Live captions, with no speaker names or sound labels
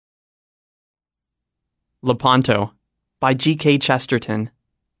Lepanto by G.K. Chesterton.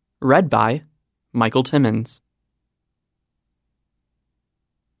 Read by Michael Thimons.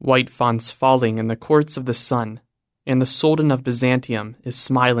 White fonts falling in the courts of the sun, and the Sultan of Byzantium is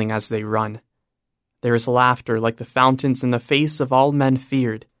smiling as they run. There is laughter like the fountains in the face of all men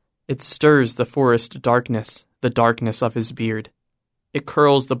feared. It stirs the forest darkness, the darkness of his beard. It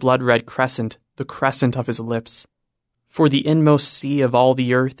curls the blood-red crescent, the crescent of his lips. For the inmost sea of all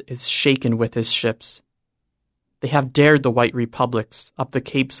the earth is shaken with his ships. They have dared the white republics up the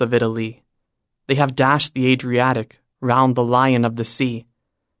capes of Italy. They have dashed the Adriatic round the lion of the sea.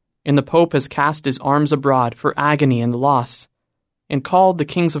 And the Pope has cast his arms abroad for agony and loss, and called the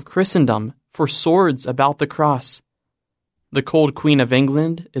kings of Christendom for swords about the cross. The cold Queen of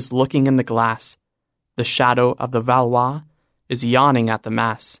England is looking in the glass. The shadow of the Valois is yawning at the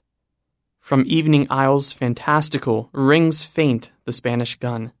mass. From evening isles fantastical rings faint the Spanish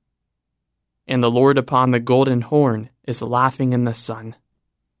gun. And the Lord upon the golden horn is laughing in the sun.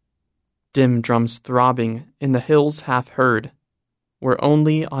 Dim drums throbbing in the hills half heard, where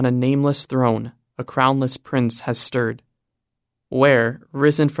only on a nameless throne a crownless prince has stirred. Where,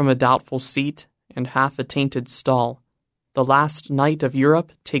 risen from a doubtful seat and half a tainted stall, the last knight of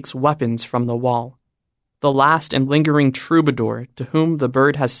Europe takes weapons from the wall. The last and lingering troubadour to whom the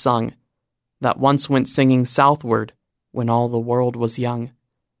bird has sung, that once went singing southward when all the world was young.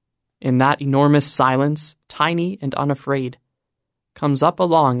 In that enormous silence, tiny and unafraid, comes up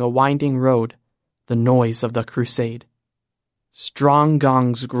along a winding road the noise of the crusade. Strong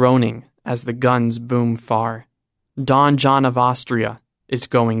gongs groaning as the guns boom far, Don John of Austria is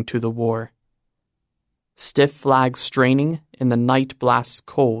going to the war. Stiff flags straining in the night blasts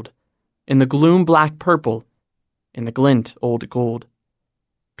cold, in the gloom black purple, in the glint old gold.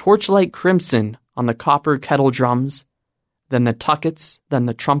 Torchlight crimson on the copper kettle drums, then the tuckets, then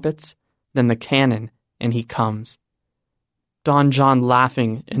the trumpets, then the cannon, and he comes. Don John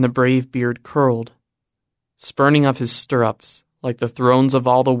laughing and the brave beard curled, spurning of his stirrups like the thrones of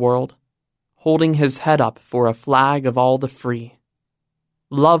all the world, holding his head up for a flag of all the free.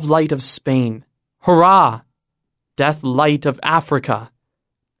 Love light of Spain, hurrah! Death light of Africa,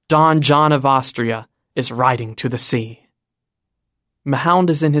 Don John of Austria is riding to the sea. Mahound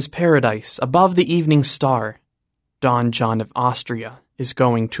is in his paradise above the evening star. Don John of Austria is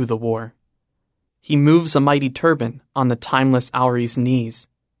going to the war. He moves a mighty turban on the timeless houri's knees,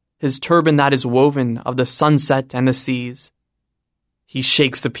 his turban that is woven of the sunset and the seas. He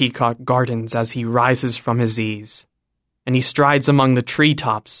shakes the peacock gardens as he rises from his ease, and he strides among the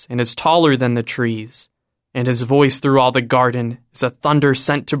treetops and is taller than the trees, and his voice through all the garden is a thunder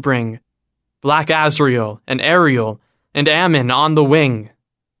sent to bring Black Azrael and Ariel and Ammon on the wing.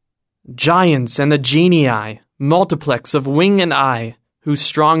 Giants and the genii, multiplex of wing and eye, whose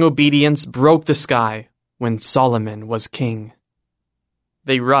strong obedience broke the sky when Solomon was king.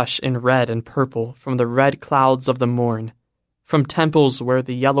 They rush in red and purple from the red clouds of the morn, from temples where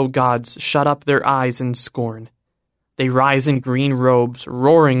the yellow gods shut up their eyes in scorn. They rise in green robes,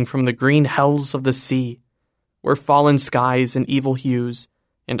 roaring from the green hells of the sea, where fallen skies and evil hues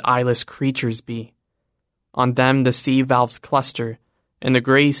and eyeless creatures be. On them the sea valves cluster, and the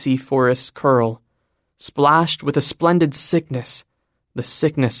gray sea forests curl, splashed with a splendid sickness, the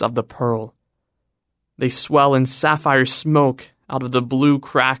sickness of the pearl. They swell in sapphire smoke out of the blue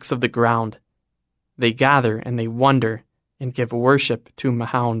cracks of the ground. They gather and they wonder, and give worship to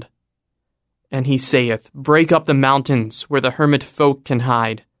Mahound. And he saith, break up the mountains where the hermit folk can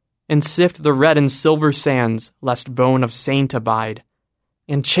hide, and sift the red and silver sands, lest bone of saint abide.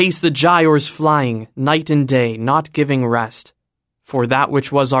 And chase the gyres flying, night and day, not giving rest. For that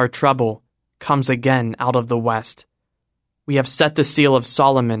which was our trouble comes again out of the west. We have set the seal of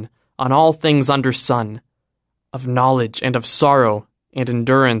Solomon on all things under sun, of knowledge and of sorrow and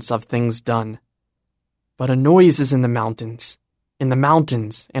endurance of things done. But a noise is in the mountains,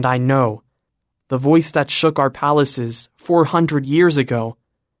 and I know the voice that shook our palaces 400 years ago.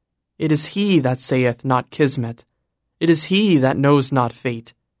 It is he that saith not Kismet. It is he that knows not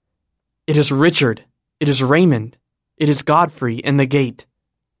fate. It is Richard, it is Raymond, it is Godfrey in the gate.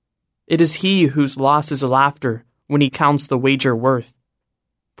 It is he whose loss is laughter when he counts the wager worth.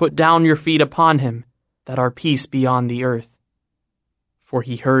 Put down your feet upon him, that our peace be on the earth. For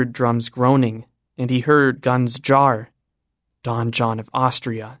he heard drums groaning, and he heard guns jar. Don John of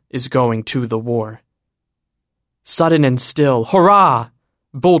Austria is going to the war. Sudden and still, hurrah!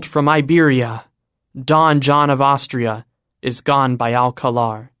 Bolt from Iberia, Don John of Austria is gone by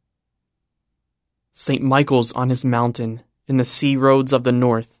Alcalar. St. Michael's on his mountain, in the sea roads of the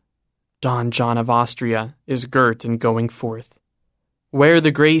north, Don John of Austria is girt and going forth. Where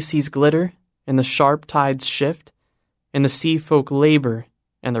the grey seas glitter, and the sharp tides shift, and the sea folk labor,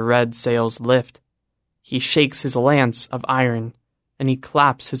 and the red sails lift. He shakes his lance of iron, and he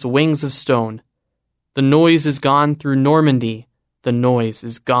claps his wings of stone. The noise is gone through Normandy, the noise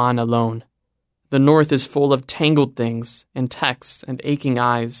is gone alone. The north is full of tangled things, and texts and aching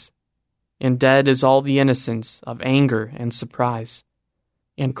eyes, and dead is all the innocence of anger and surprise.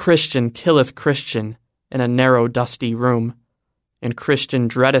 And Christian killeth Christian in a narrow dusty room, and Christian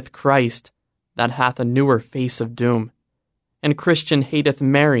dreadeth Christ that hath a newer face of doom, and Christian hateth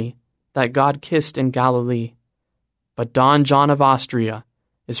Mary that God kissed in Galilee. But Don John of Austria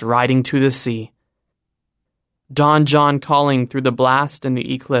is riding to the sea. Don John calling through the blast and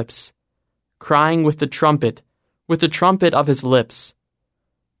the eclipse, crying with the trumpet of his lips.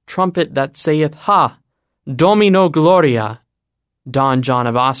 Trumpet that saith, Ha! Domino Gloria! Don John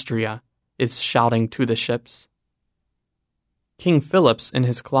of Austria is shouting to the ships. King Philip's in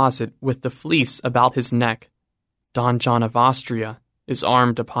his closet with the fleece about his neck. Don John of Austria is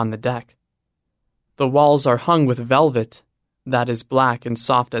armed upon the deck. The walls are hung with velvet that is black and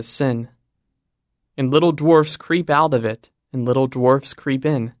soft as sin. And little dwarfs creep out of it, and little dwarfs creep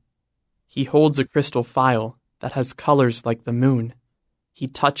in. He holds a crystal phial that has colors like the moon. He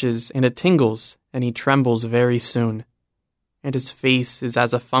touches, and it tingles, and he trembles very soon. And his face is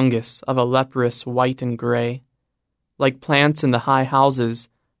as a fungus of a leprous white and gray, like plants in the high houses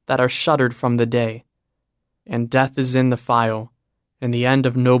that are shuttered from the day. And death is in the phial, and the end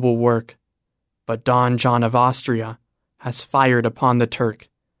of noble work. But Don John of Austria has fired upon the Turk.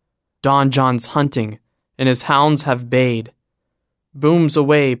 Don John's hunting, and his hounds have bayed. Booms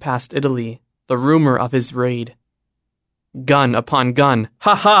away past Italy the rumor of his raid. Gun upon gun,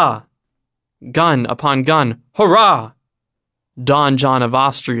 ha-ha! Gun upon gun, hurrah! Don John of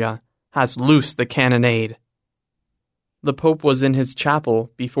Austria has loosed the cannonade. The Pope was in his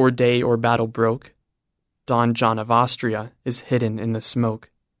chapel before day or battle broke. Don John of Austria is hidden in the smoke.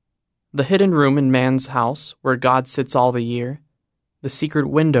 The hidden room in man's house where God sits all the year, the secret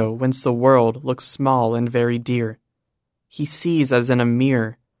window whence the world looks small and very dear. He sees as in a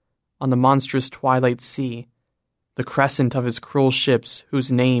mirror, on the monstrous twilight sea, the crescent of his cruel ships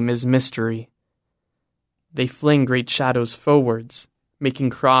whose name is Mystery. They fling great shadows forwards,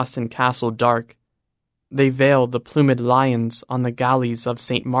 making cross and castle dark. They veil the plumed lions on the galleys of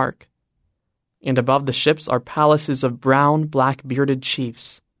St. Mark. And above the ships are palaces of brown, black-bearded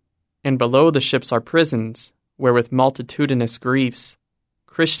chiefs. And below the ships are prisons, where with multitudinous griefs,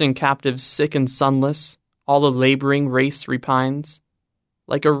 Christian captives sick and sunless, all a laboring race repines,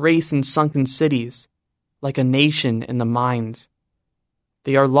 like a race in sunken cities, like a nation in the mines.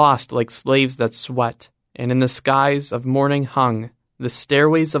 They are lost like slaves that sweat, and in the skies of morning hung the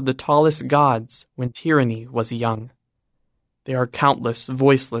stairways of the tallest gods when tyranny was young. They are countless,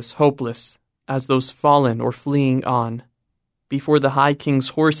 voiceless, hopeless, as those fallen or fleeing on, before the high king's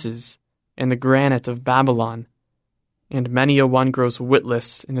horses and the granite of Babylon. And many a one grows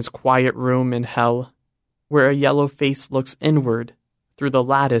witless in his quiet room in hell, where a yellow face looks inward through the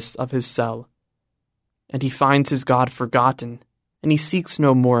lattice of his cell. And he finds his God forgotten, and he seeks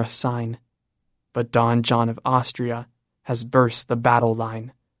no more a sign. But Don John of Austria has burst the battle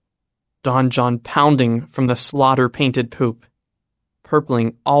line. Don John pounding from the slaughter-painted poop,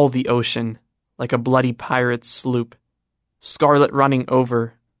 purpling all the ocean like a bloody pirate's sloop, scarlet running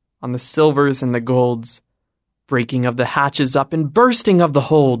over on the silvers and the golds, breaking of the hatches up and bursting of the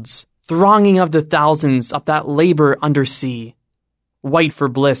holds, thronging of the thousands up that labor under sea, white for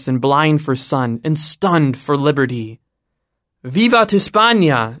bliss and blind for sun and stunned for liberty. Vivat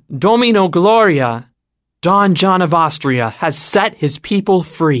Hispania, Domino Gloria! Don John of Austria has set his people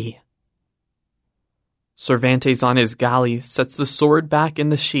free. Cervantes on his galley sets the sword back in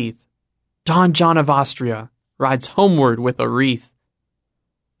the sheath. Don John of Austria rides homeward with a wreath.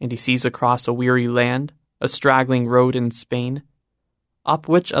 And he sees across a weary land a straggling road in Spain, up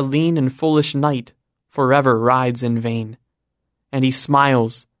which a lean and foolish knight forever rides in vain. And he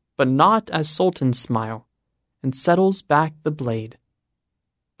smiles, but not as sultans smile, and settles back the blade.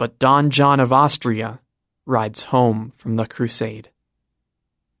 But Don John of Austria rides home from the crusade.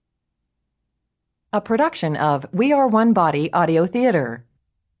 A production of We Are One Body Audio Theater.